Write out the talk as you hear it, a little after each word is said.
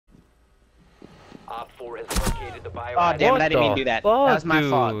Op 4 has located the bio. Oh damn it! I didn't mean What to do that. the That was fuck, my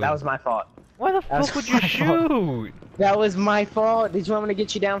fault. dude? That was my fault. Why the That was fuck would you my fault. shoot? That was my fault. Did you want me to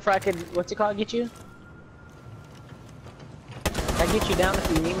get you down for I could, what's it called, get you? Can I get you down if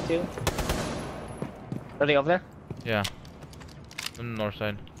you need me to? Are they over there? Yeah. On the north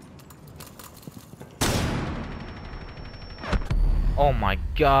side. Oh my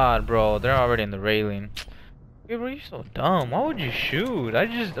god, bro. They're already in the railing. Hey, bro, you're so dumb. Why would you shoot?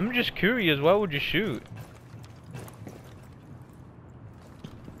 I'm just curious. Why would you shoot?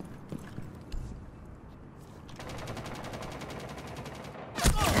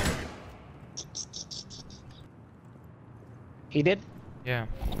 He did? Yeah.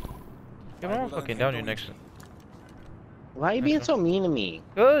 Yeah, I'm fucking down here next. Why are you being so mean to me?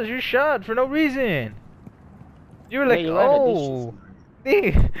 Cause you shot for no reason. You were Yeah, like, you're right, I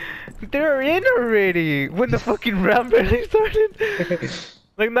did oh, they're in already when the fucking round barely started.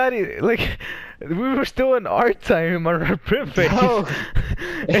 Like not even, like we were still in our time on our print phase. No,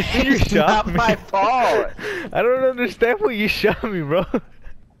 And you it's shot not me. my fault. I don't understand why you shot me, bro.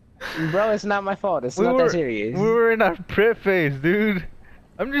 Bro, it's not my fault. It's not that serious. We were in our prep phase, dude.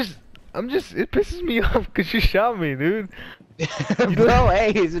 I'm just, it pisses me off because you shot me, dude. Bro,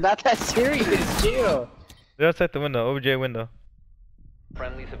 hey, it's not that serious. Chill. They're outside the window, OJ window.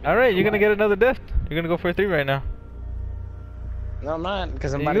 Friendlies have been Alright, you're gonna neutralized. get another death. You're gonna go for a 3 right now. No, I'm not,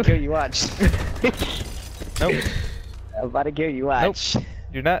 because I'm You about to do. kill you. Watch. Nope, I'm about to kill you. Watch.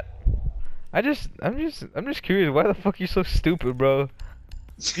 you're not. I'm just curious. Why the fuck you so stupid, bro?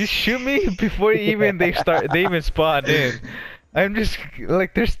 You shoot me before they even spawn in. I'm just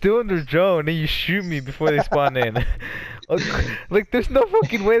like they're still in their drone and you shoot me before they spawn in. Like there's no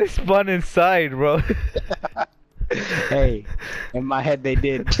fucking way they spawn inside, bro. Hey, in my head they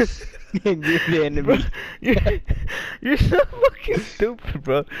did. And you're the enemy. Bro, you're so fucking stupid,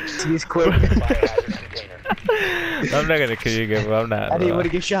 bro. He's quick. Biohazard container. I'm not gonna kill you again, bro. I'm not. I didn't bro. want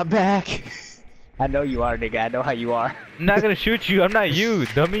to get shot back. I know you are, nigga. I know how you are. I'm not gonna shoot you. I'm not you,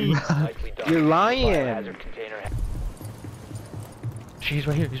 dummy. Likely done. You're lying. Biohazard container. He's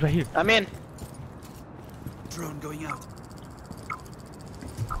right here. He's right here. I'm in. Drone going out.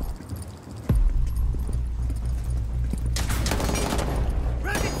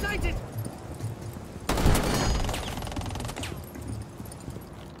 Rabbit sighted!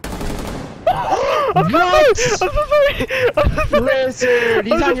 I'm so sorry. I'm so sorry. Lizard!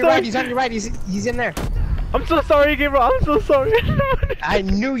 He's I'm so on your right. sorry. He's on your right. He's in there. I'm so sorry, Gabriel. I'm so sorry. I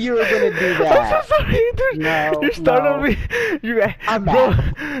knew you were gonna do I'm that. so sorry, dude. No, You startled no. me. You, I'm bro.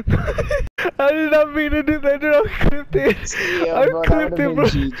 back. I did not mean to do that, dude. I clipped it. Yeah, I bro, that clipped it, would've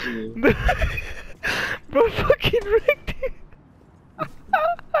bro. been GG. Bro, fucking wrecked it.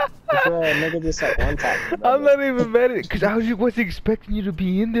 Bro, nigga just like one time. I'm not even mad at it, cause I was expecting you to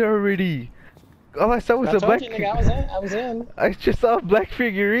be in there already. All I saw was I a told black. you, nigga, I was in. I just saw a black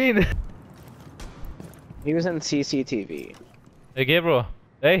figurine. He was in CCTV. Hey, Gabriel.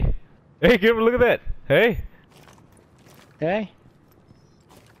 Hey, Gabriel, look at that. Hey. Okay?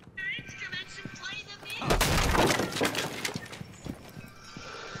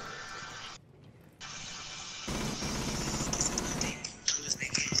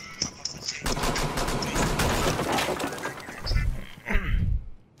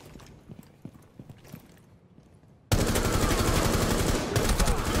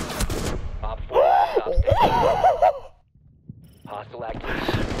 Op 4 stop standing. Hostile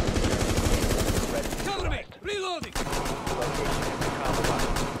activity. Cover me! Reloading!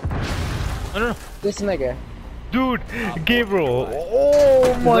 No, no, no. This nigga. Dude, Gabriel.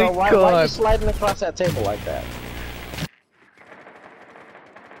 Oh my Bro, why you god. sliding across that table like that?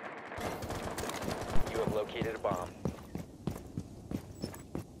 You have located a bomb.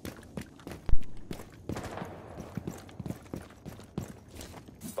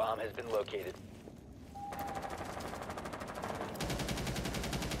 Bomb has been located.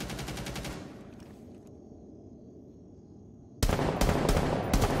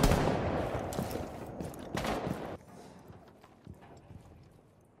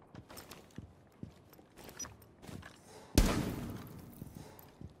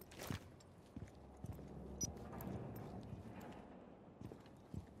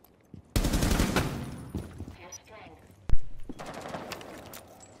 Your strength.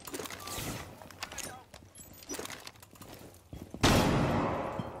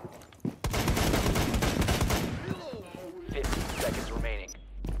 15 seconds remaining.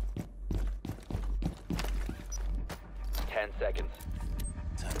 10 seconds.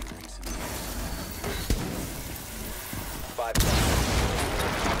 5 seconds.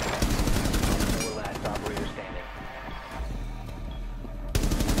 Four last operator standing.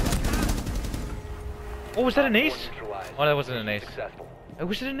 Oh, was that an ace? Neutralized. Oh, that wasn't an ace. Successful.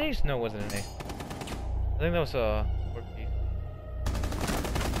 Was it an ace? No, it wasn't an ace. I think that was